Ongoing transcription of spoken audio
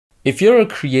If you're a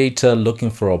creator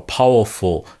looking for a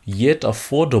powerful yet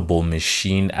affordable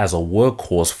machine as a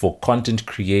workhorse for content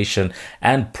creation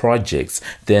and projects,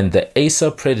 then the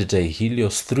Acer Predator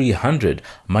Helios 300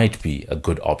 might be a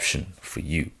good option for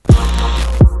you.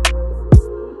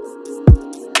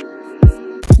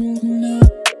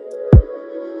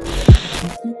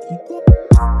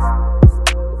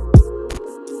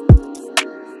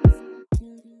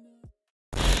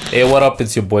 Hey, what up?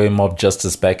 It's your boy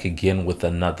MobbJustice back again with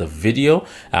another video.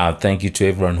 Thank you to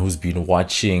everyone who's been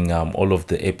watching all of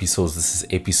the episodes. This is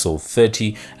episode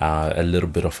 30, a little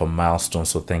bit of a milestone.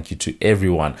 So thank you to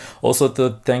everyone. Also,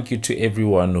 thank you to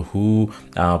everyone who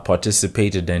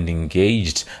participated and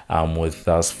engaged with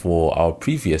us for our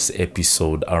previous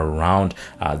episode around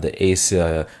the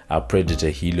Acer Predator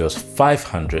Helios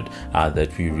 500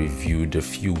 that we reviewed a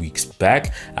few weeks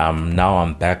back. Now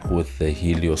I'm back with the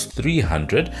Helios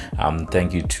 300.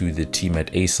 Thank you to the team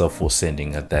at Acer for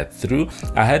sending that through.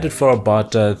 I had it for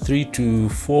about 3 to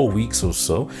 4 weeks or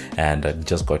so, and I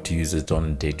just got to use it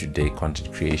on day-to-day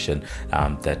content creation,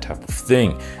 that type of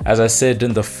thing. As I said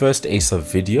in the first Acer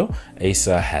video,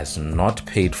 Acer has not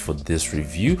paid for this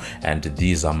review, and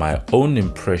these are my own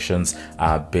impressions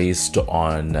based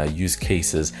on use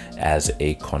cases as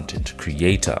a content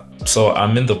creator. So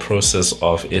I'm in the process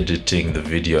of editing the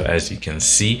video, as you can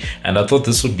see, and I thought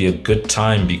this would be a good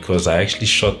time because I actually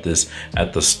shot this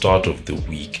at the start of the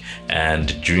week,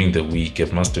 and during the week,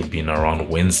 it must have been around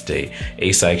Wednesday,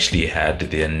 Acer actually had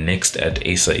their Next at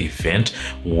Acer event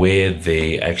where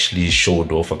they actually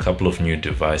showed off a couple of new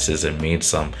devices and made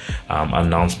some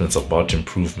announcements about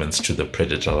improvements to the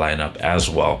Predator lineup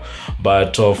as well.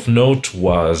 But of note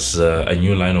was a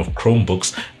new line of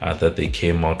Chromebooks that they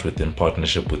came out with in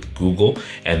partnership with Google.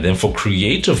 And then for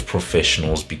creative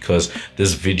professionals, because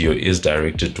this video is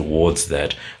directed towards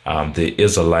that, there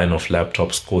is a line of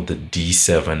laptops called the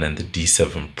D7 and the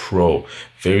D7 Pro.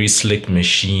 Very slick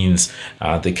machines.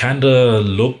 They kind of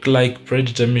look like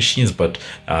Predator machines, but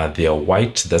they are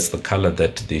white. That's the color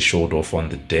that they showed off on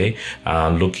the day,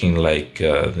 looking like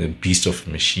the beast of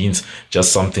machines.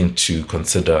 Just something to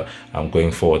consider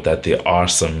going forward, that there are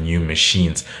some new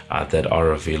machines that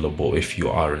are available if you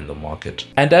are in the market.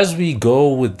 And as we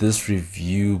go with this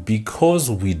review,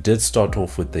 because we did start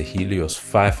off with the Helios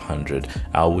 500,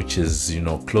 which is,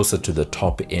 closer to the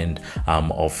top end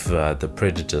of the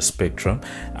Predator spectrum,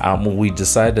 we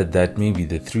decided that maybe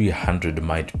the 300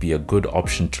 might be a good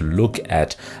option to look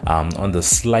at on the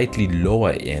slightly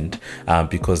lower end,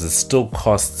 because it still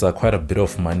costs quite a bit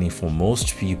of money for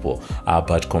most people,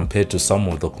 but compared to some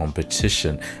of the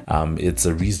competition, it's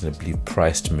a reasonably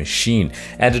priced machine.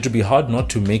 And it would be hard not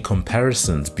to make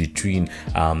comparisons between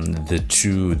the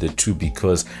two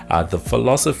because the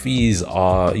philosophies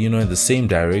are in the same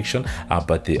direction,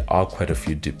 but there are quite a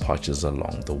few departures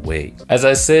along the way. As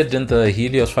I said in the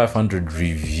Helios 500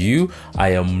 review, I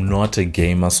am not a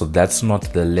gamer, so that's not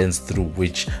the lens through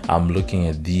which I'm looking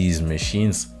at these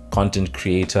machines. Content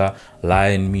creator,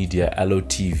 Lion Media,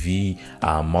 LOTV,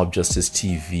 MobbJustice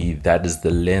TV, that is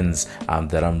the lens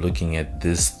that I'm looking at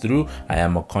this through. I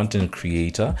am a content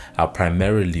creator,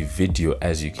 primarily video,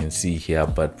 as you can see here,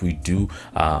 but we do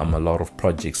a lot of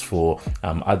projects for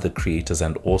other creators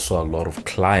and also a lot of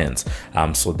clients.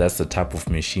 So that's the type of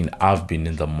machine I've been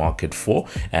in the market for.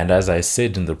 And as I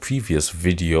said in the previous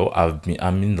video,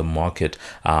 I'm in the market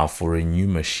for a new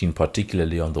machine,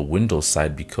 particularly on the Windows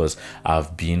side, because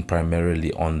I've been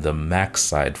primarily on the Mac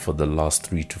side for the last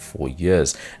 3 to 4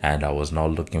 years, and I was now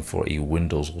looking for a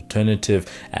Windows alternative,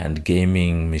 and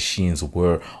gaming machines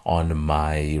were on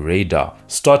my radar.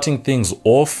 Starting things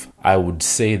off, I would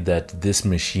say that this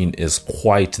machine is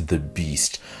quite the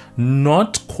beast.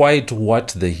 Not quite what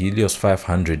the Helios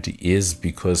 500 is,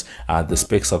 because the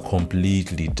specs are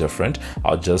completely different.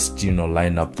 I'll just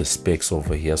line up the specs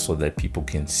over here so that people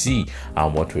can see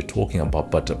what we're talking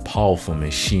about, but a powerful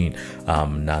machine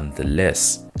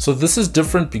nonetheless. So this is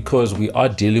different because we are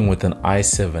dealing with an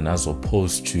i7 as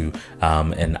opposed to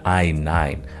an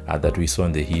i9 that we saw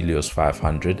in the Helios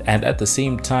 500, and at the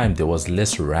same time there was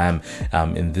less RAM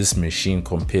in this machine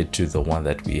compared to the one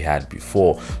that we had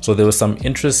before. So there was some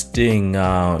interesting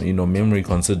memory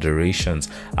considerations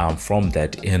from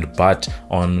that end, but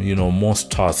on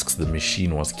most tasks the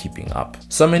machine was keeping up.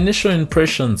 Some initial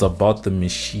impressions about the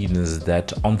machine is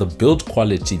that on the build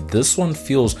quality, this one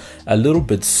feels a little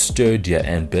bit sturdier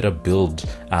and better build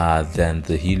than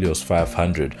the Helios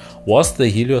 500. Whilst the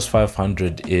Helios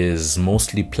 500 is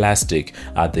mostly plastic,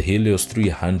 the Helios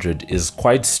 300 is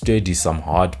quite sturdy, some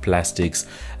hard plastics,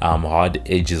 hard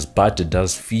edges, but it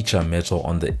does feature metal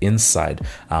on the inside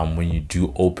when you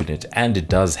do open it, and it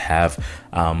does have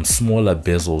smaller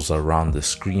bezels around the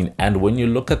screen. And when you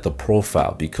look at the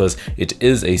profile, because it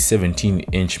is a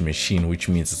 17-inch machine, which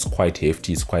means it's quite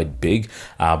hefty, it's quite big,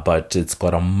 but it's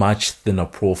got a much thinner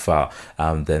profile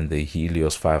than the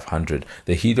Helios 500.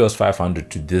 The Helios 500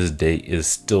 to this day is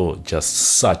still just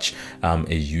such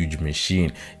a huge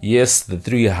machine. Yes, the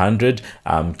 300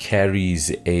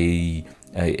 carries a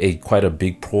quite a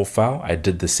big profile. I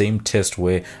did the same test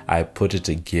where I put it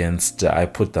against I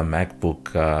put the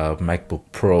MacBook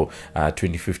Pro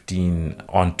 2015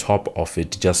 on top of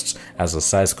it, just as a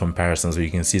size comparison, so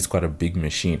you can see it's quite a big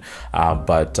machine,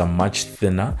 but much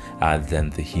thinner than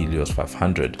the Helios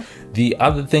 500. The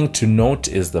other thing to note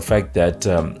is the fact that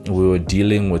we were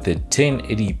dealing with a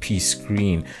 1080p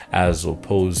screen as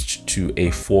opposed to a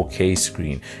 4K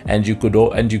screen, and you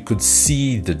could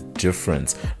see the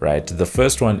difference, right? The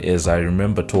first one is, I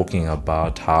remember talking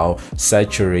about how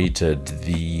saturated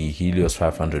the Helios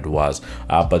 500 was,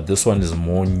 but this one is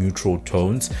more neutral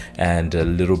tones and a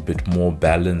little bit more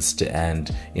balanced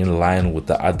and in line with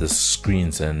the other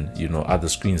screens, and other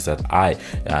screens that I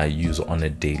use on a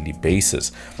daily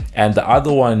basis. And the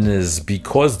other one is,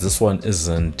 because this one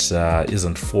isn't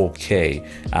 4K,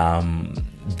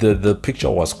 the picture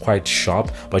was quite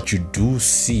sharp, but you do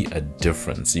see a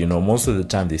difference. Most of the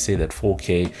time they say that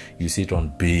 4K, you see it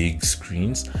on big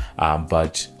screens,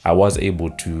 but I was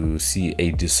able to see a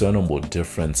discernible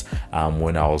difference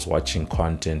when I was watching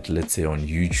content, let's say on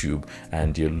YouTube,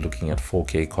 and you're looking at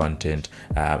 4K content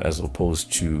as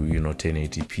opposed to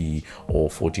 1080p or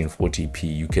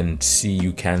 1440p. You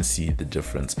can see the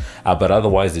difference, but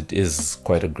otherwise it is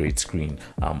quite a great screen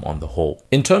on the whole.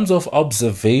 In terms of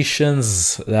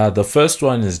observations, the first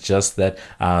one is just that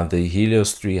the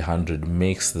Helios 300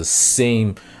 makes the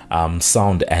same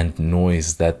sound and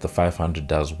noise that the 500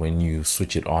 does when you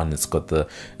switch it on. It's got the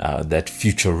that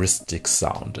futuristic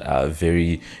sound,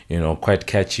 very quite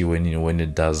catchy when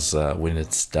it does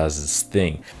its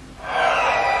thing.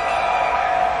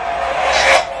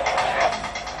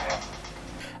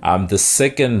 The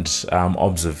second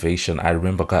observation, I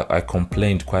remember I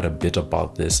complained quite a bit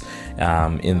about this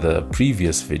in the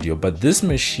previous video, but this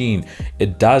machine,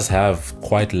 it does have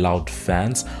quite loud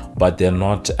fans, but they're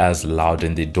not as loud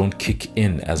and they don't kick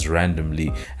in as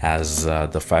randomly as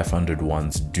the 500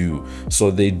 ones do. So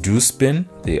they do spin,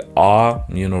 they are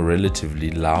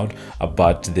relatively loud,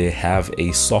 but they have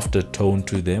a softer tone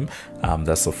to them.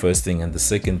 That's the first thing. And the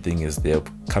second thing is they're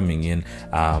coming in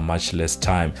much less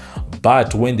time,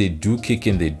 but when they do kick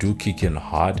in, they do kick in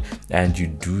hard, and you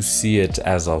do see it,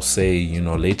 as I'll say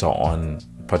later on,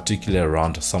 particularly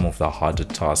around some of the harder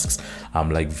tasks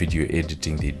like video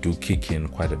editing. They do kick in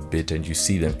quite a bit, and you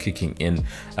see them kicking in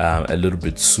a little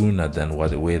bit sooner than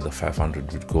where the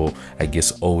 500 would go, I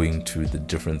guess owing to the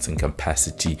difference in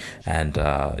capacity and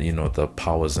the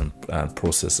powers and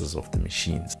processors of the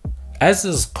machines. As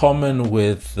is common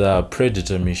with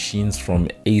Predator machines from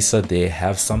Acer, they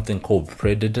have something called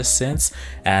Predator Sense,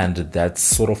 and that's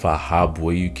sort of a hub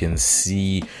where you can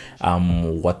see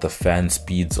what the fan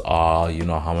speeds are,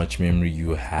 how much memory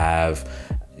you have,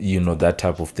 that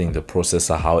type of thing, the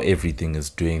processor, how everything is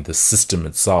doing, the system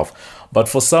itself. But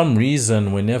for some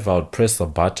reason, whenever I would press the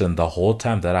button, the whole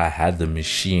time that I had the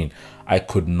machine, I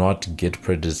could not get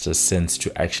Predator Sense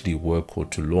to actually work or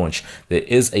to launch. There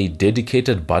is a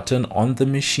dedicated button on the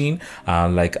machine,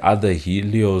 like other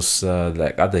Helios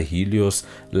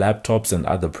laptops and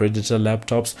other Predator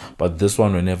laptops, but this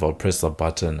one, whenever I press the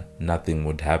button, nothing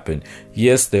would happen.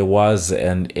 Yes, there was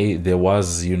another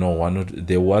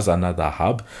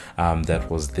hub that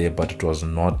was there, but it was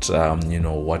not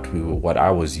what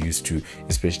I was used to,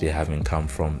 especially having come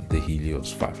from the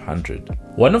Helios 500.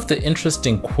 One of the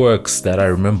interesting quirks that I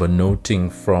remember noting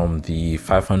from the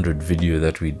 500 video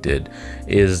that we did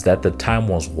is that the time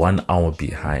was 1 hour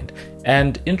behind.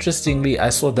 And interestingly, I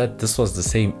saw that this was the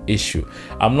same issue.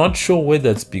 I'm not sure whether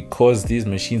it's because these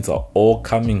machines are all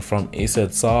coming from Acer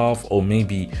itself, or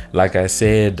maybe, like I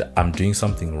said, I'm doing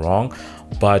something wrong,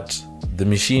 but the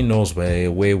machine knows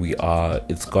where we are.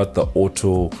 It's got the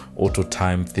auto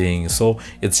time thing, so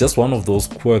it's just one of those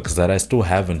quirks that I still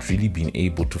haven't really been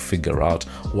able to figure out.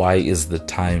 Why is the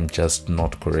time just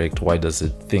not correct? Why does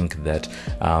it think that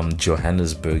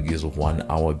Johannesburg is 1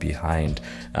 hour behind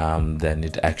than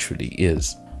it actually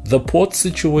is? The port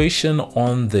situation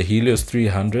on the Helios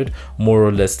 300, more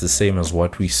or less the same as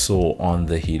what we saw on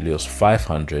the Helios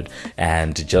 500.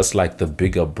 And just like the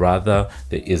bigger brother,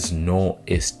 there is no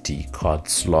SD card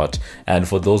slot. And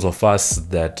for those of us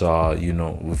that are,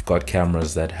 we've got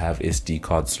cameras that have SD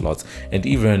card slots, and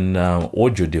even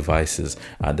audio devices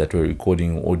that we're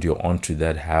recording audio onto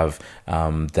that have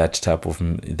that type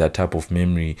of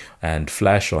memory and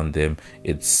flash on them,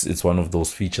 it's one of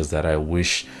those features that I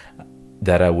wish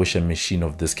a machine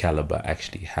of this caliber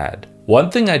actually had.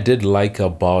 One thing I did like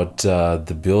about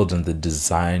the build and the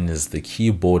design is the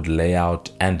keyboard layout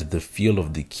and the feel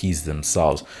of the keys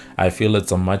themselves. I feel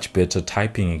it's a much better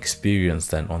typing experience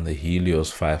than on the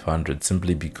Helios 500,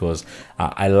 simply because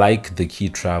I like the key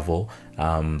travel,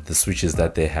 the switches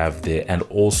that they have there, and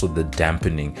also the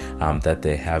dampening that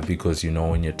they have, because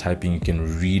when you're typing you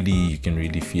can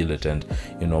really feel it. And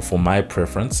for my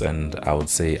preference, and I would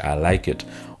say I like it.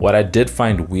 What I did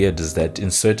find weird is that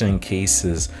in certain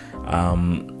cases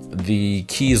the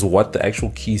keys, what the actual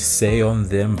keys say on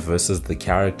them versus the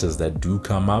characters that do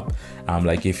come up,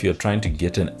 like if you're trying to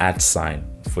get an @ sign,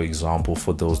 for example,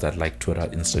 for those that like Twitter,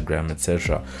 Instagram,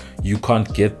 etc., you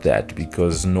can't get that,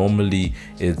 because normally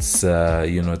it's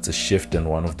it's a shift and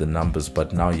one of the numbers,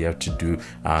 but now you have to do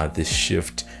the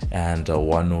shift and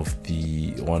one of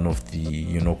the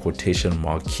quotation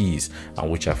mark keys,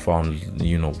 which I found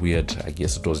weird. I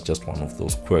guess it was just one of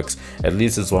those quirks. At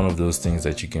least it's one of those things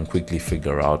that you can quickly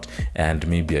figure out and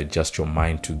maybe adjust your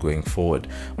mind to going forward.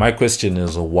 My question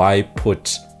is, why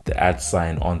put the @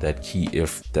 sign on that key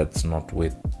if that's not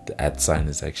where the @ sign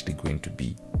is actually going to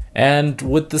be? And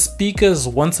with the speakers,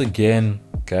 once again,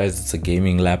 guys, it's a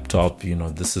gaming laptop.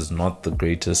 This is not the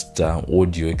greatest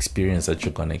audio experience that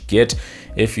you're gonna get.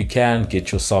 If you can,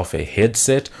 get yourself a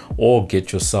headset or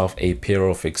get yourself a pair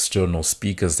of external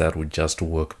speakers that would just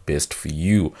work best for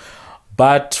you.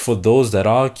 But for those that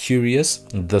are curious,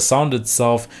 the sound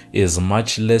itself is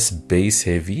much less bass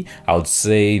heavy, I would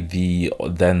say,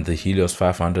 than the Helios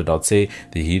 500. I would say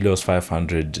the Helios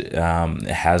 500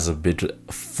 has a bit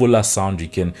fuller sound. You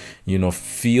can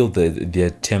feel the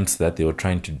attempts that they were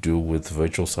trying to do with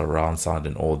virtual surround sound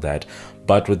and all that.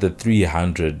 But with the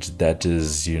 300, that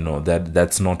is,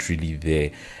 that's not really there.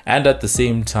 And at the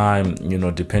same time,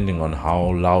 depending on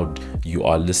how loud you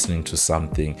are listening to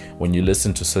something, when you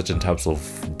listen to certain types of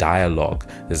dialogue,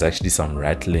 there's actually some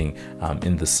rattling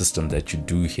in the system that you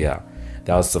do hear.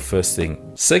 That was the first thing.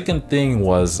 Second thing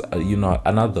was,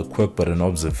 another quirk, but an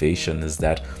observation, is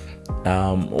that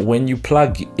when you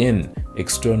plug in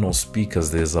external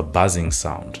speakers, there's a buzzing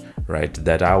sound, right,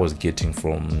 that I was getting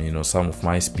from some of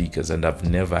my speakers, and I've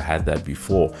never had that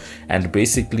before. And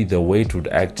basically the way it would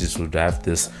act is would have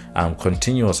this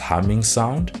continuous humming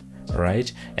sound,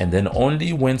 right, and then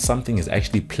only when something is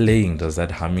actually playing does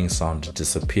that humming sound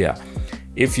disappear.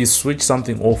 If you switch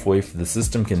something off, or if the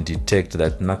system can detect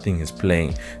that nothing is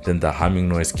playing, then the humming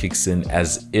noise kicks in,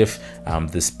 as if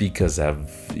the speakers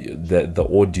have the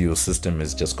audio system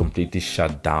is just completely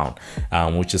shut down,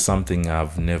 which is something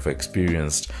I've never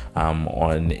experienced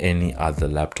on any other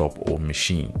laptop or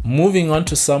machine. Moving on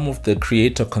to some of the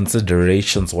creator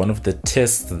considerations, one of the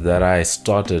tests that I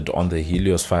started on the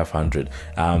Helios 500,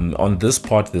 on this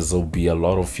part there will be a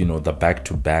lot of the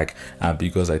back-to-back,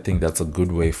 because I think that's a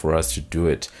good way for us to do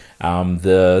it.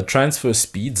 The transfer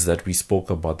speeds that we spoke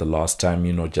about the last time,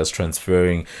 just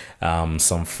transferring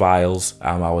some files,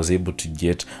 I was able to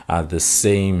get the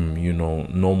same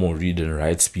normal read and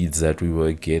write speeds that we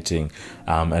were getting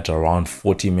at around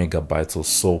 40 megabytes or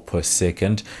so per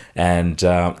second. And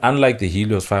unlike the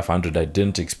Helios 500, I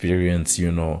didn't experience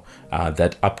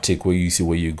that uptick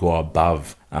where you go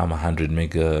above 100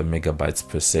 megabytes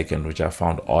per second, which I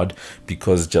found odd,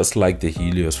 because just like the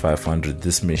Helios 500,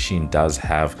 this machine does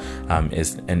have an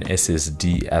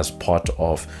SSD as part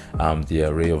of the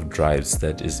array of drives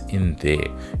that is in there.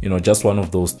 Just one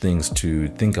of those things to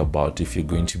think about if you're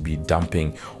going to be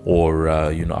dumping or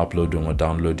uploading or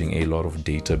downloading a lot of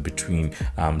data between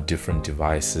different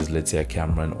devices, let's say a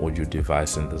camera and audio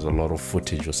device, and there's a lot of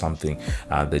footage or something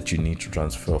that you need to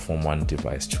transfer from one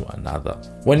device to another.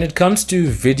 When it comes to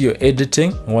video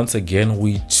editing, once again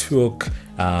we took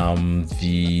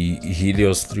the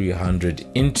Helios 300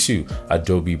 into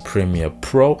Adobe Premiere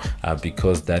Pro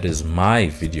because that is my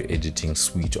video editing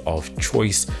suite of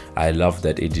choice. I love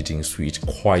that editing suite,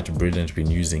 quite brilliant.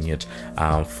 Been using it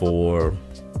for,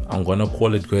 I'm gonna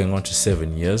call it going on to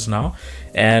 7 years now.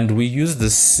 And we used the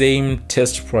same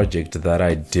test project that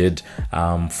I did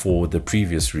for the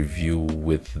previous review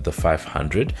with the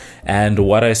 500. And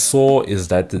what I saw is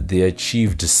that they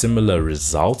achieved similar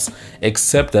results,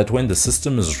 except that when the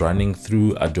system is running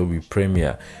through Adobe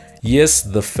Premiere, Yes,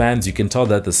 the fans, you can tell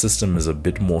that the system is a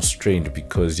bit more strained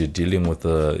because you're dealing with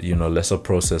a lesser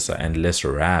processor and less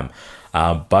RAM.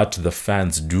 But the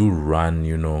fans do run,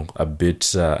 a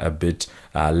bit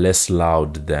less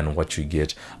loud than what you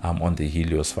get on the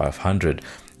Helios 500.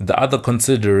 The other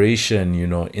consideration,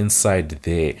 inside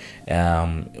there,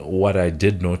 what I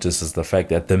did notice is the fact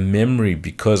that the memory,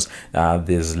 because there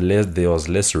was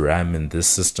less RAM in this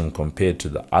system compared to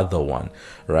the other one,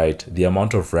 right? The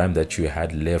amount of RAM that you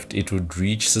had left, it would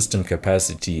reach system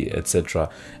capacity,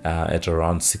 etc., at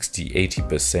around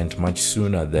 60-80%, much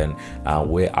sooner than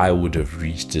where I would have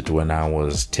reached it when I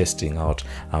was testing out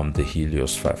the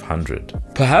Helios 500.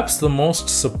 Perhaps the most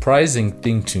surprising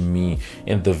thing to me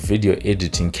in the video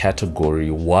editing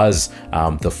category was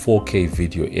the 4K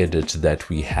video edit that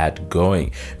we had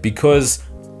going, because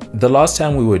the last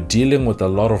time we were dealing with a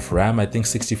lot of RAM, I think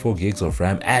 64 gigs of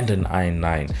RAM and an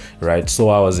i9, right? So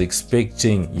I was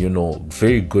expecting,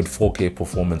 very good 4K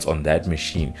performance on that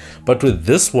machine. But with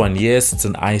this one, yes, it's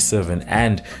an i7,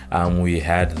 and we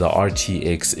had the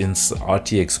RTX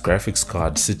graphics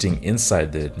card sitting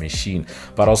inside that machine.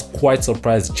 But I was quite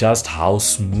surprised just how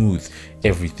smooth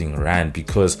everything ran,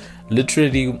 because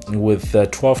literally with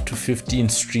 12 to 15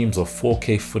 streams of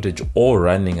 4K footage all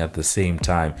running at the same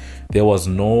time, there was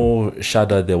no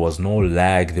shudder, there was no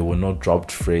lag, there were no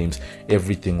dropped frames.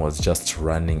 Everything was just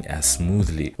running as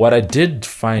smoothly. What I did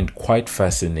find quite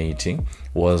fascinating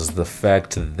was the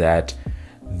fact that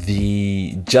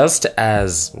just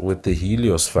as with the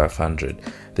Helios 500,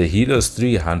 the Helios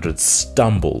 300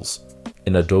 stumbles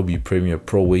in Adobe Premiere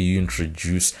Pro, where you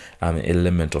introduce an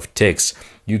element of text.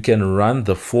 You can run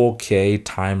the 4K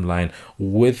timeline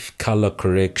with color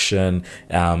correction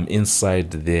inside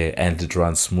there, and it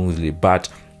runs smoothly. But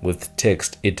with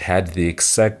text, it had the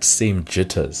exact same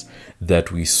jitters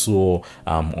that we saw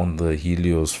on the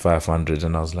Helios 500,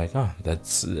 and I was like,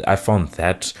 I found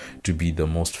that to be the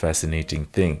most fascinating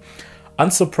thing.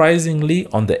 Unsurprisingly,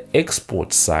 on the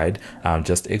export side,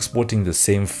 just exporting the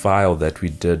same file that we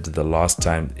did the last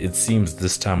time, it seems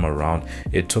this time around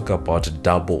it took about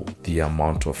double the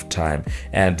amount of time.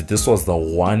 And this was the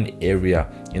one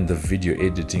area in the video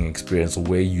editing experience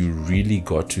where you really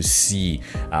got to see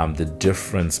the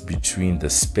difference between the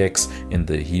specs in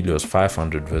the Helios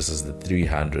 500 versus the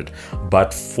 300.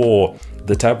 But for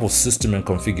the type of system and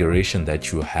configuration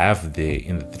that you have there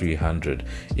in the 300,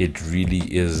 it really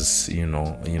is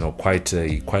quite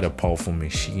a powerful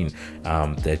machine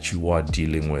that you are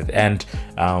dealing with. And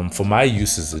for my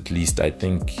uses, at least, I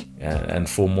think, and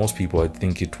for most people, I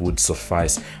think it would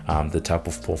suffice the type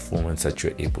of performance that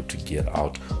you're able to get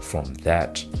out from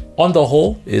that. On the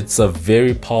whole, it's a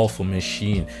very powerful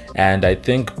machine, and I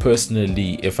think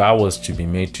personally, if I was to be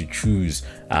made to choose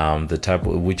the type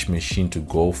of which machine to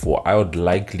go for, I would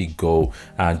likely go,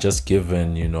 just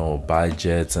given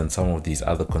budgets and some of these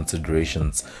other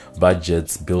considerations,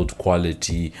 budgets, build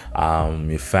quality,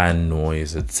 fan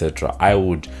noise, etc. I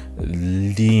would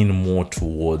lean more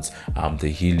towards the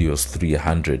Helios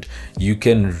 300. You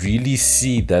can really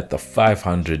see that the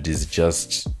 500 is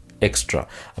just extra,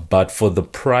 but for the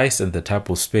price and the type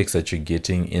of specs that you're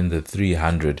getting in the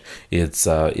 300, it's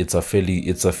a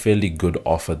fairly good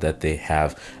offer that they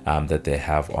have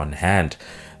on hand.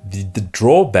 The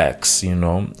drawbacks,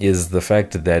 is the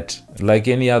fact that, like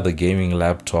any other gaming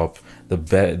laptop,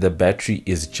 the battery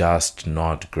is just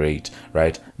not great,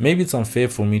 right? Maybe it's unfair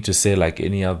for me to say like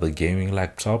any other gaming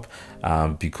laptop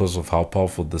because of how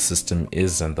powerful the system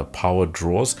is and the power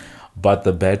draws. But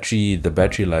the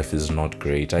battery life is not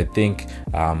great. I think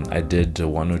I did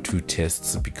 1 or 2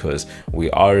 tests, because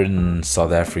we are in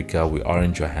South Africa, we are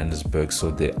in Johannesburg,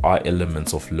 so there are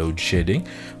elements of load shedding.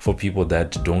 For people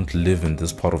that don't live in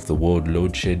this part of the world,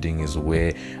 load shedding is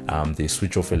where they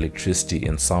switch off electricity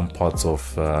in some parts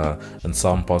of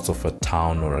a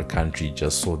town or a country,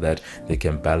 just so that they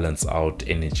can balance out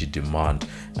energy demand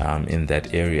in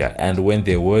that area. And when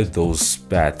there were those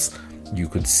spats, you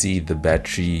could see the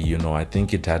battery, I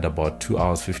think it had about 2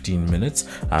 hours 15 minutes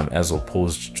as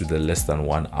opposed to the less than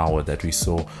 1 hour that we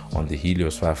saw on the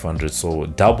Helios 500. So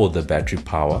double the battery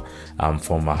power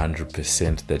from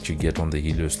 100% that you get on the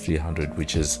Helios 300,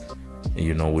 which is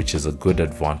a good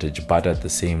advantage. But at the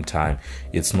same time,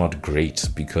 it's not great,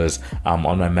 because on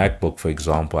my MacBook, for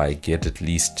example, I get at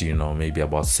least maybe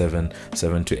about 7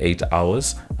 to 8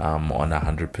 hours on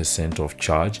 100% of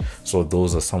charge. So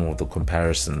those are some of the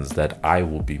comparisons that I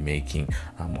will be making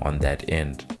on that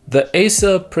end. The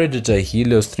Acer Predator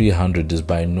Helios 300 is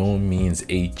by no means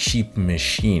a cheap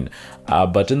machine,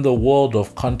 but in the world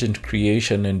of content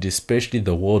creation, and especially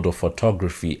the world of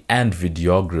photography and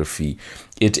videography,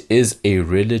 it is a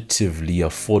relatively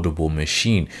affordable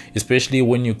machine, especially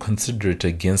when you consider it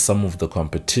against some of the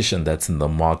competition that's in the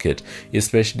market,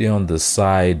 especially on the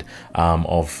side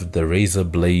of the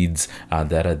Razer blades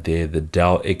that are there, the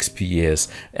Dell XPS,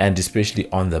 and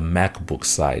especially on the MacBook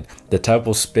side. The type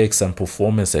of specs and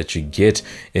performance that you get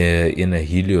in a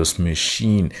Helios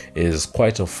machine is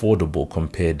quite affordable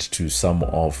compared to some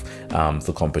of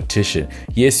the competition.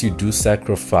 Yes, you do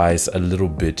sacrifice a little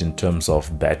bit in terms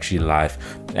of battery life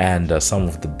and some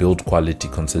of the build quality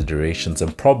considerations,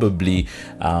 and probably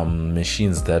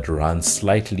machines that run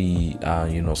slightly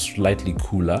slightly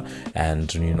cooler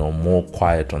and more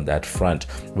quiet on that front.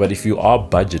 But if you are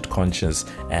budget conscious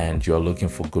and you're looking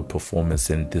for good performance,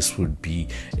 then this would be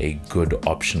a good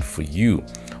option for you.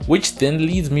 Which then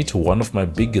leads me to one of my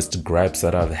biggest gripes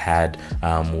that I've had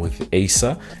with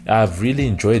Acer. I've really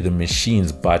enjoyed the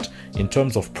machines, but in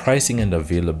terms of pricing and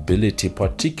availability,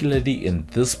 particularly in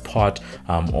this part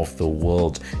of the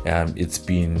world, it's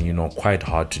been quite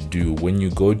hard to do. When you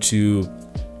go to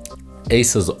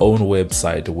Acer's own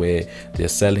website where they're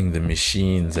selling the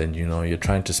machines and you're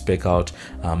trying to spec out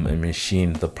a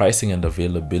machine, the pricing and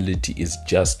availability is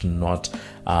just not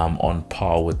on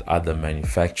par with other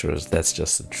manufacturers. That's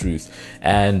just the truth.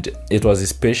 And it was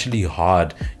especially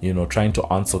hard trying to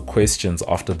answer questions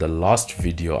after the last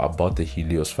video about the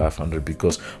Helios 500,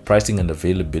 because pricing and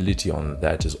availability on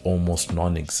that is almost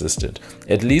non-existent.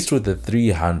 At least with the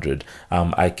 300,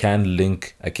 I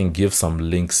can give some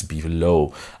links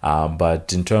below,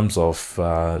 but in terms of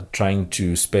trying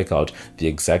to spec out the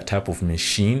exact type of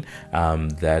machine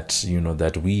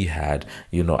that we had,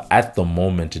 at the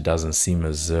moment it doesn't seem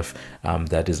as if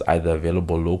that is either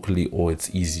available locally or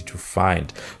it's easy to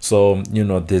find. So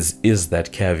there is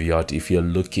that caveat if you're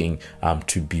looking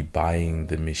to be buying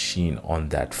the machine on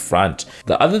that front.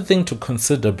 The other thing to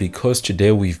consider, because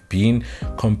today we've been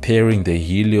comparing the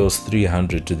Helios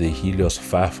 300 to the Helios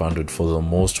 500 for the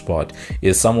most part,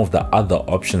 is some of the other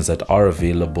options that are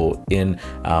available in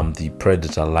the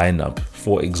Predator lineup.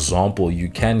 For example, you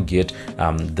can get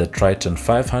the Triton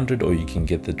 500 or you can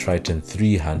get the Triton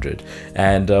 300,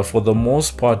 and for the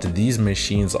most part these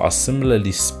machines are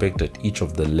similarly spec'd at each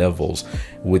of the levels,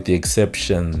 with the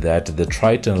exception that the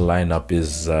Triton lineup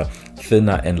is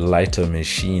thinner and lighter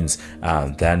machines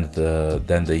than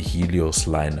the Helios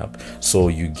lineup. So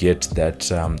you get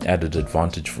that added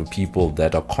advantage for people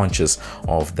that are conscious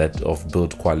of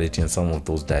build quality and some of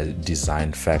those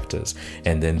design factors.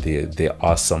 And then there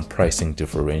are some pricing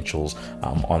differentials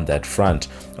on that front.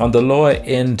 On the lower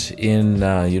end in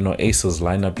Acer's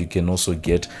lineup, you can also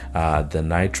get the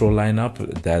Nitro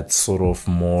lineup. That's sort of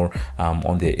more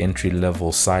on the entry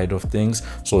level side of things.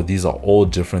 So these are all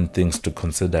different things to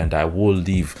consider, and I will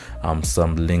leave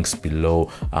some links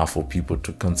below for people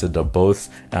to consider, both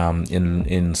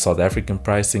in South African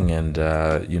pricing and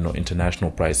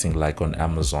international pricing, like on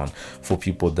Amazon, for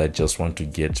people that just want to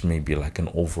get maybe like an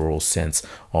overall sense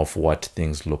of what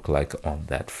things look like on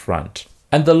that front.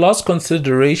 And the last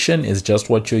consideration is just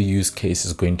what your use case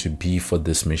is going to be for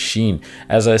this machine.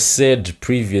 As I said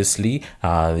previously,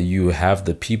 you have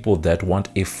the people that want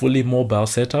a fully mobile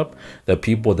setup, the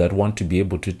people that want to be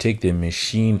able to take their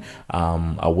machine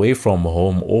away from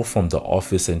home or from the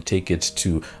office and take it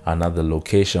to another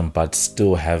location but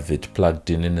still have it plugged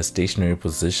in a stationary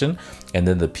position, and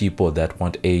then the people that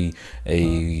want a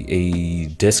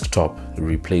desktop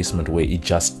replacement where it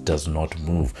just does not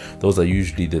move. Those are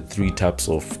usually the three types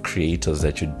of creators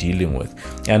that you're dealing with.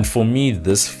 And for me,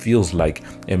 this feels like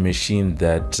a machine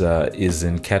that is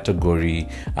in category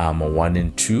 1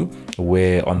 and 2,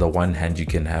 where on the one hand you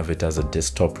can have it as a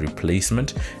desktop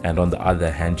replacement, and on the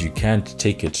other hand you can't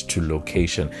take it to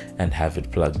location and have it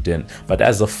plugged in. But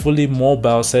as a fully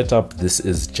mobile setup, this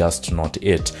is just not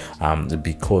it,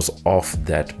 because of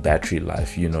that battery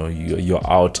life.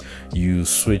 You're out, you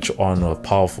switch on a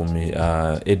powerful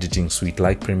editing suite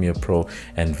like Premiere Pro,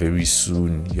 and very soon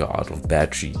you're out of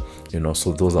battery.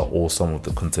 So those are all some of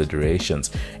the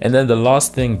considerations. And then the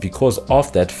last thing, because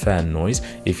of that fan noise,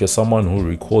 if you're someone who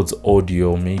records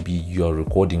audio, maybe you're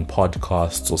recording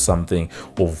podcasts or something,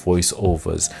 or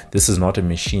voiceovers, this is not a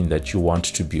machine that you want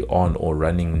to be on or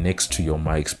running next to your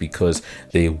mics, because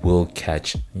they will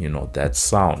catch that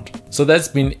sound. So that's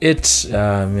been it,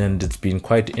 and it's been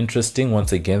quite interesting.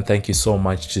 Once again, thank you so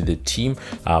much to the team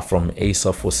from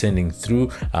Acer for sending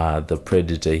through the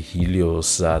Predator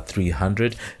Helios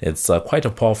 300. It's quite a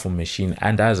powerful machine,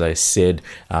 and as I said,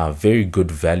 very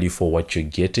good value for what you're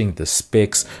getting. The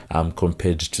specs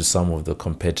compared to some of the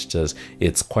competitors,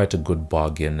 it's quite a good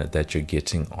bargain that you're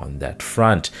getting on that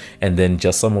front. And then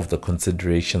just some of the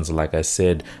considerations, like I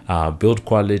said, build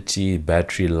quality,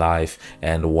 battery life,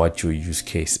 and what your use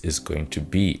case is going to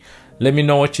be. Let me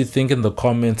know what you think in the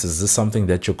comments. Is this something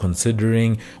that you're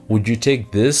considering? Would you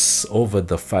take this over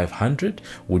the 500?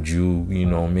 Would you,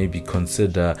 maybe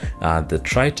consider the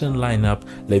Triton lineup?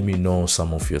 Let me know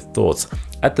some of your thoughts.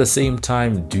 At the same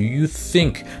time, do you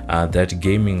think that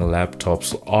gaming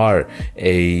laptops are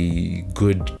a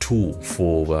good tool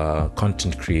for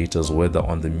content creators, whether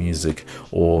on the music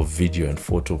or video and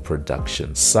photo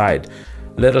production side?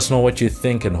 Let us know what you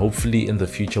think, and hopefully in the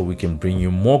future we can bring you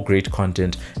more great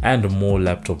content and more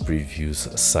laptop reviews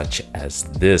such as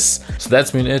this. So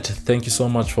that's been it. Thank you so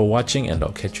much for watching, and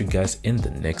I'll catch you guys in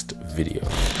the next video.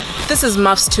 This is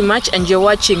Muffs Too Much, and you're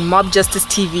watching MobbJustice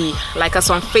TV. Like us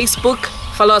on Facebook,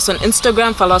 follow us on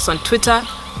Instagram, follow us on Twitter.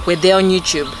 We're there on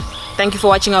YouTube. Thank you for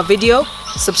watching our video.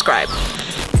 Subscribe.